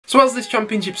So as this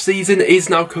championship season is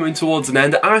now coming towards an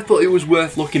end, I thought it was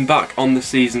worth looking back on the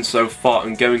season so far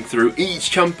and going through each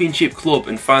championship club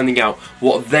and finding out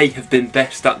what they have been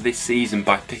best at this season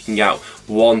by picking out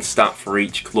one stat for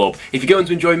each club. If you're going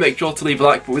to enjoy, make sure to leave a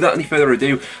like, but without any further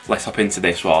ado, let's hop into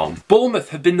this one. Bournemouth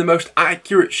have been the most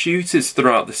accurate shooters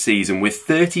throughout the season, with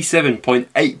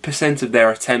 37.8% of their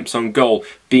attempts on goal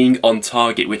being on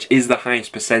target, which is the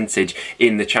highest percentage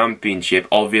in the championship.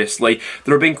 Obviously,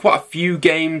 there have been quite a few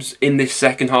games in this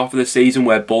second half of the season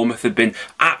where Bournemouth have been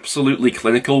absolutely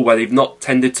clinical, where they've not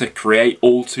tended to create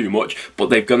all too much, but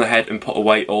they've gone ahead and put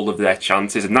away all of their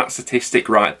chances, and that statistic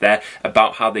right there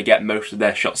about how they get most of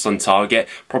their shots on target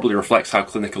probably reflects how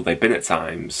clinical they've been at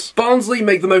times. Barnsley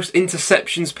make the most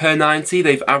interceptions per 90.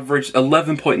 They've averaged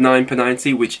 11.9 per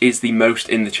 90, which is the most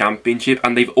in the championship,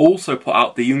 and they've also put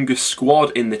out the youngest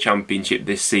squad in the championship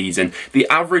this season. The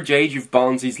average age of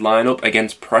Barnsley's lineup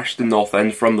against Preston North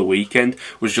End from the weekend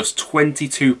was just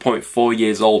 22.4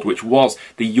 years old, which was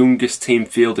the youngest team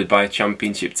fielded by a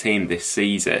championship team this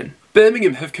season.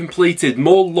 Birmingham have completed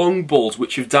more long balls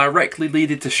which have directly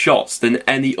led to shots than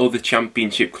any other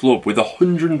championship club, with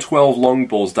 112 long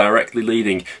balls directly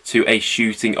leading to a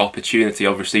shooting opportunity.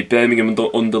 Obviously, Birmingham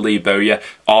under Lee Bowyer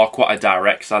are quite a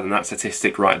direct side, and that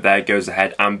statistic right there goes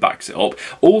ahead and backs it up.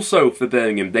 Also for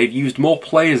Birmingham, they've used more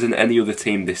players than any other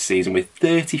team this season, with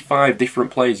 35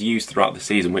 different players used throughout the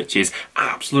season, which is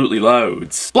absolutely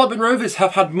loads. Blackburn Rovers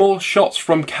have had more shots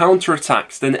from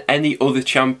counter-attacks than any other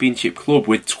championship club,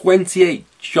 with 28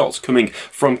 shots coming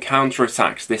from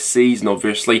counter-attacks this season.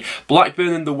 Obviously,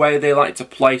 Blackburn and the way they like to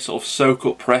play, sort of soak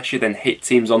up pressure, then hit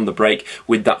teams on the break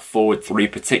with that forward three,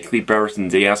 particularly Brereton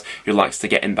Diaz, who likes to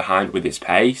get in behind with his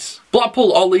pace.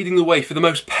 Blackpool are leading the way for the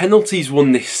most penalties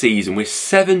won this season, with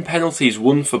 7 penalties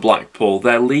won for Blackpool.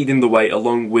 They're leading the way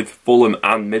along with Fulham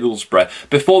and Middlesbrough.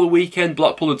 Before the weekend,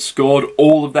 Blackpool had scored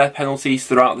all of their penalties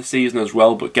throughout the season as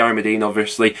well, but Gary Medine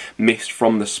obviously missed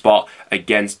from the spot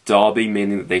against Derby,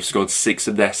 meaning that they've scored 6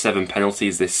 of their 7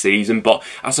 penalties this season. But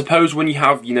I suppose when you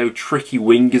have, tricky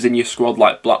wingers in your squad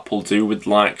like Blackpool do, with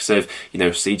likes of,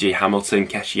 CJ Hamilton,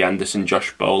 Keshi Anderson,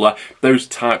 Josh Bowler, those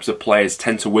types of players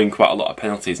tend to win quite a lot of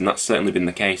penalties, and that's certainly been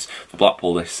the case for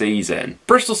Blackpool this season.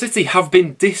 Bristol City have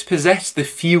been dispossessed the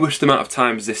fewest amount of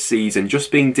times this season,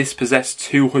 just being dispossessed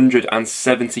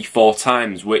 274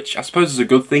 times, which I suppose is a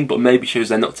good thing, but maybe shows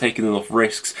they're not taking enough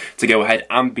risks to go ahead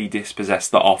and be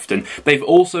dispossessed that often. They've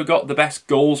also got the best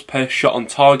goals per shot on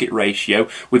target ratio,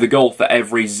 with a goal for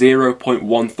every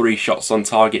 0.13 shots on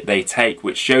target they take,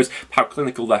 which shows how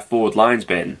clinical their forward line's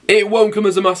been. It won't come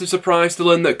as a massive surprise to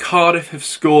learn that Cardiff have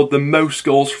scored the most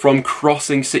goals from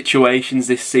crossing situations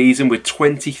this season, with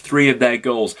 23 of their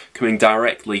goals coming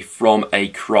directly from a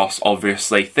cross.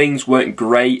 Obviously, things weren't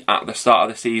great at the start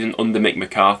of the season under Mick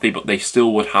McCarthy, but they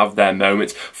still would have their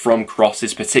moments from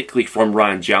crosses, particularly from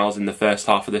Ryan Giles in the first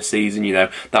half of the season.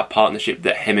 That partnership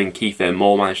that him and Kiefer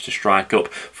Moore managed to strike up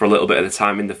for a little bit of the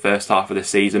time in the first half of the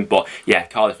season. But yeah,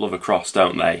 Cardiff love a cross,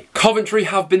 don't they? Coventry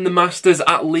have been the masters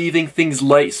at leaving things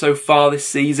late so far this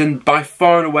season. By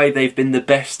far and away, they've been the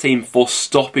best team for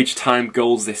stoppage time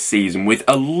goals this season, with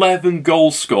 11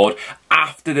 goals scored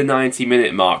after the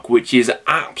 90-minute mark, which is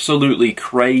absolutely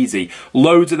crazy.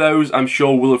 Loads of those, I'm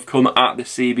sure, will have come at the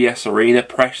CBS Arena.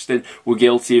 Preston were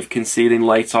guilty of conceding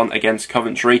late on against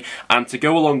Coventry, and to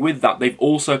go along with that, they've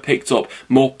also picked up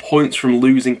more points from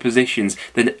losing positions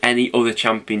than any other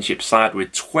championship side,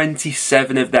 with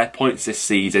 27 of their points this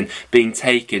season being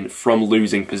taken from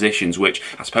losing positions, which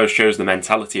I suppose shows the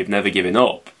mentality of never giving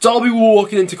up. Derby were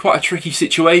walking into quite a tricky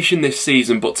situation this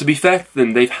season, but to be fair to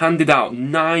them, they've handed out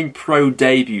 9 pro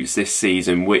debuts this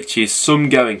season, which is some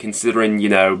going considering,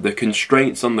 the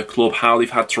constraints on the club, how they've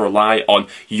had to rely on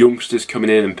youngsters coming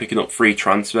in and picking up free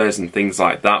transfers and things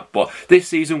like that. But this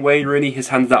season, Wayne Rooney has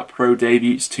handed out pro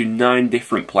debuts to 9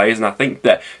 different players, and I think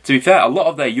that, to be fair, a lot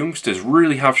of their youngsters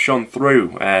really have shone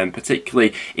through,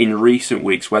 particularly in recent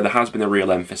weeks where there has been a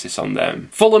real emphasis on them.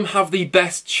 Fulham have the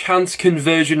best chance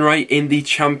conversion rate in the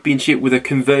championship, with a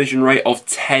conversion rate of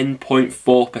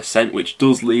 10.4%, which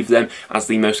does leave them as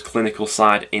the most clinical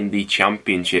side in the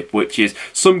championship, which is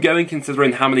some going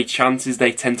considering how many chances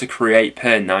they tend to create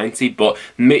per 90. But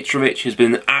Mitrovic has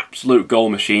been an absolute goal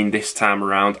machine this time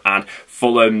around, and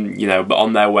Fulham, but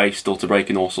on their way still to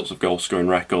breaking all sorts of goal-scoring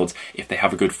records if they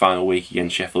have a good final week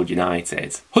against Sheffield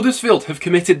United. Huddersfield have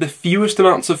committed the fewest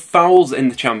amounts of fouls in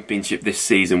the Championship this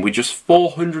season, with just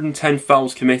 410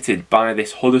 fouls committed by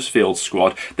this Huddersfield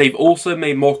squad. They've also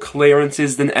made more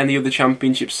clearances than any other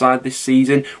Championship side this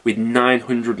season, with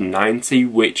 909 90,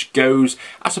 which goes,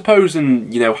 I suppose,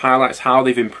 and highlights how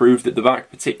they've improved at the back,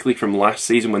 particularly from last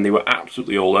season when they were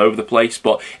absolutely all over the place.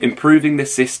 But improving the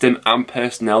system and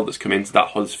personnel that's come into that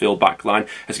Huddersfield backline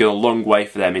has gone a long way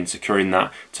for them in securing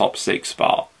that top 6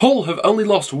 spot. Hull have only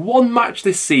lost one match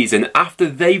this season after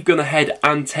they've gone ahead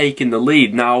and taken the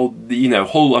lead. Now,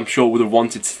 Hull, I'm sure, would have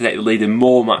wanted to take the lead in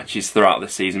more matches throughout the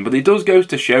season, but it does go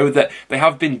to show that they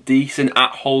have been decent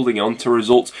at holding on to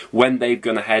results when they've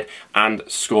gone ahead and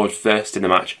scored first in the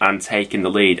match and taken the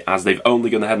lead, as they've only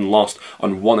gone ahead and lost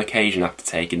on one occasion after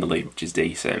taking the lead, which is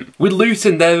decent. With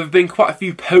Luton, there have been quite a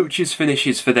few poachers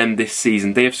finishes for them this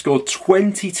season. They have scored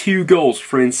 22 goals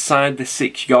from inside the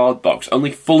 6-yard box.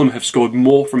 Only Fulham have scored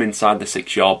more from inside the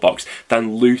 6-yard box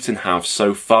than Luton have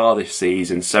so far this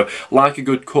season. So like a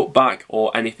good cutback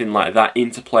or anything like that,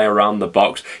 interplay around the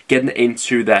box, getting it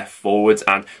into their forwards,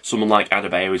 and someone like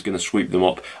Adebayo is going to sweep them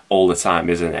up all the time,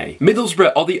 isn't he?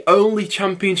 Middlesbrough are the only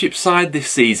Championship side this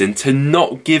season to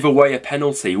not give away a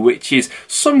penalty, which is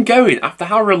some going after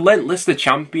how relentless the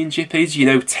Championship is.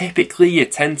 Typically you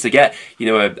tend to get,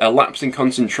 a lapse in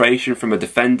concentration from a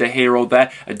defender here or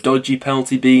there, a dodgy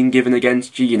penalty being given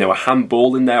against you, a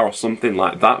handball in there or something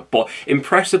like that. But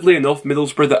impressively enough,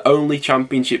 Middlesbrough the only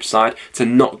Championship side to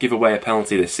not give away a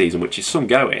penalty this season, which is some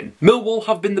going. Millwall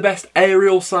have been the best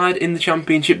aerial side in the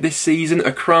Championship this season,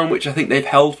 a crown which I think they've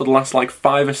held for the last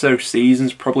 5 or so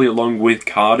seasons, probably along with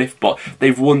Cardiff, but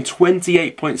they've won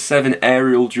 28.7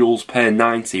 aerial duels per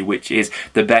 90, which is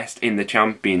the best in the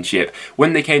Championship.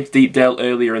 When they came to Deepdale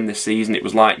earlier in the season, it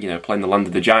was like, playing the land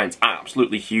of the giants.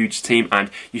 Absolutely huge team, and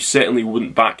you certainly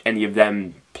wouldn't back any of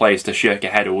them players to shirk a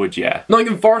header, would you?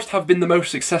 Nottingham Forest have been the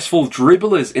most successful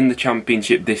dribblers in the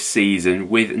Championship this season,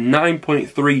 with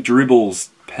 9.3 dribbles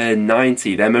per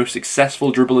 90. Their most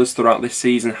successful dribblers throughout this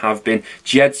season have been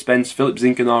Jed Spence, Philip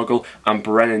Zinkernagel and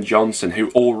Brennan Johnson, who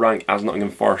all rank as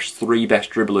Nottingham Forest's 3 best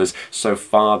dribblers so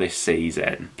far this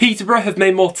season. Peterborough have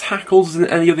made more tackles than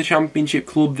any other Championship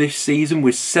club this season,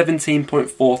 with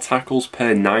 17.4 tackles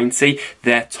per 90.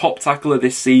 Their top tackler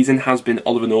this season has been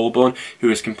Oliver Norborn, who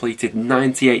has completed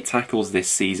 98 tackles this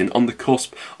season, on the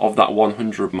cusp of that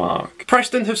 100 mark.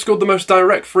 Preston have scored the most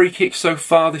direct free kicks so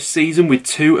far this season with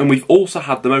 2, and we've also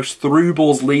had the most through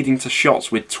balls leading to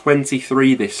shots with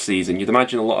 23 this season. You'd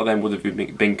imagine a lot of them would have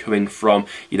been coming from,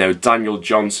 Daniel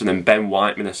Johnson and Ben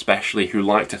Whiteman especially, who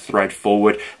like to thread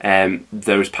forward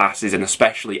those passes, and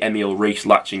especially Emil Rees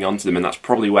latching onto them, and that's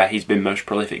probably where he's been most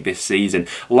prolific this season,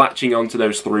 latching onto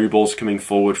those through balls coming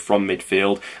forward from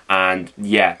midfield. And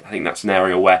yeah, I think that's an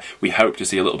area where we hope to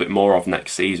see a little bit more of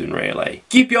next season, really.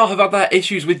 QPR have had their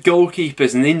issues with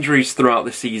goalkeepers and injuries throughout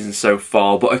the season so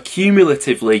far, but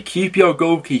accumulatively, QPR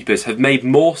goalkeepers have made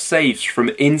more saves from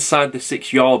inside the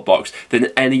 6-yard box than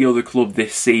any other club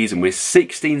this season, with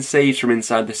 16 saves from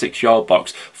inside the 6-yard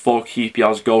box for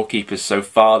QPR's goalkeepers so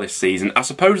far this season. I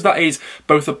suppose that is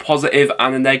both a positive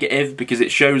and a negative, because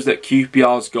it shows that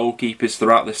QPR's goalkeepers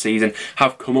throughout the season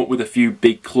have come up with a few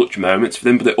big clutch moments for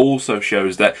them, but it also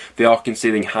shows that they are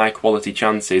conceding high quality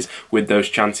chances, with those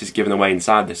chances given away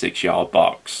inside the 6-yard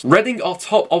box. Reading are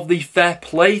top of the fair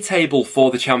play table for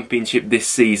the Championship this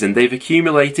season. They've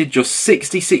accumulated just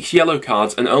 66 yellow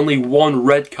cards and only 1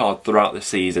 red card throughout the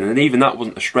season, and even that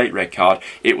wasn't a straight red card,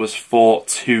 it was for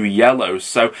 2 yellows.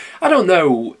 So I don't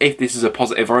know if this is a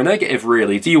positive or a negative,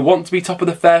 really. Do you want to be top of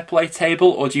the fair play table,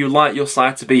 or do you like your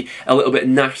side to be a little bit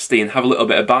nasty and have a little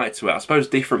bit of bite to it? I suppose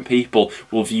different people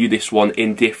will view this one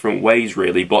in different ways,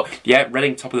 really. But yeah,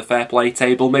 Reading top of the fair play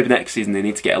table. Maybe next season they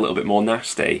need to get a little bit more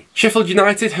nasty. Sheffield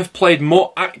United have played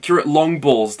more accurate long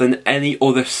balls than any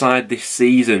other side this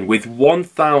season, with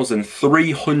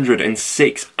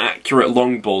 1,306 accurate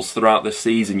long balls throughout the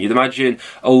season. You'd imagine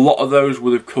a lot of those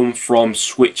would have come from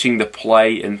switching the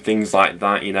play and things like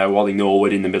that, Ollie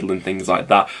Norwood in the middle and things like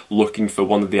that, looking for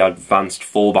one of the advanced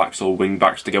fullbacks or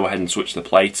wing-backs to go ahead and switch the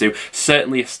play to.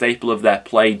 Certainly a staple of their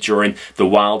play during the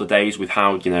Wilder days, with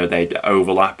how, they'd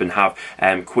overlap and have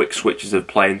quick switches of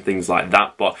play and things like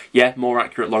that. But yeah, more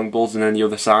accurate long balls than any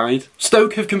other side.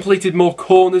 Stoke have completed more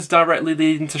corners directly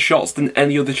leading to shots than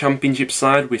any other Championship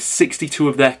side, with 62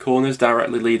 of their corners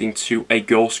directly leading to a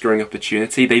goal-scoring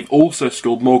opportunity. They've also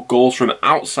scored more goals from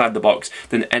outside the box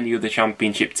than any other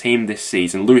Championship team this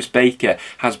season. Lewis Baker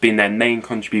has been their main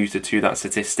contributor to that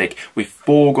statistic, with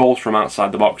 4 goals from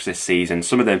outside the box this season,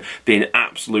 some of them being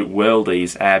absolute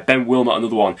worldies. Ben Wilmot,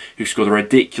 another one, who scored a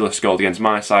ridiculous goal against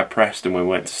my side Preston when we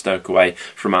went to Stoke away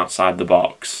from outside the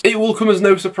box. It will come as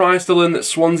no surprise to learn that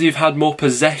Swansea have had more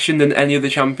possession than any other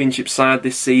Championship side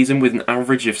this season, with an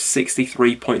average of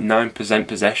 63.9%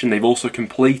 possession. They've also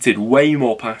completed completed way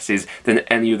more passes than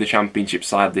any other championship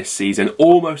side this season,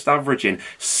 almost averaging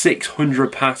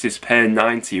 600 passes per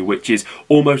 90, which is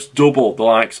almost double the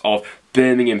likes of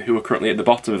Birmingham, who are currently at the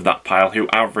bottom of that pile, who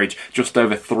average just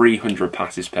over 300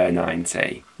 passes per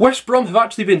 90. West Brom have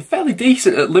actually been fairly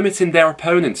decent at limiting their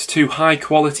opponents to high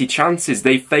quality chances.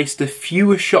 They've faced the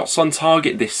fewest shots on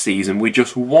target this season, with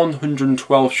just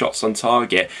 112 shots on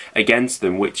target against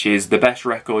them, which is the best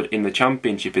record in the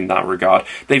Championship in that regard.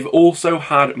 They've also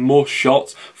had more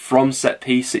shots from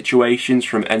set-piece situations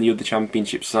from any other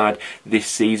Championship side this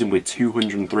season, with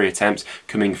 203 attempts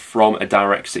coming from a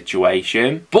direct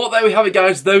situation. But there we have it,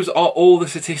 guys. Those are all the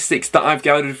statistics that I've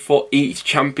gathered for each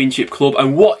Championship club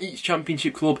and what each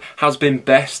Championship club has been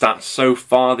best at so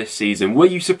far this season. Were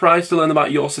you surprised to learn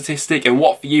about your statistic, and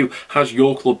what for you has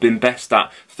your club been best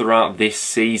at throughout this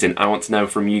season? I want to know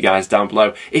from you guys down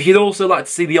below. If you'd also like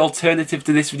to see the alternative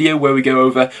to this video, where we go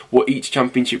over what each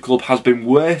Championship club has been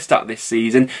worst at this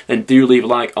season, then do leave a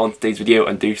like on today's video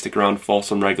and do stick around for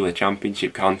some regular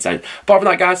Championship content. Apart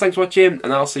from that, guys, thanks for watching,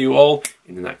 and I'll see you all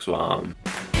in the next one.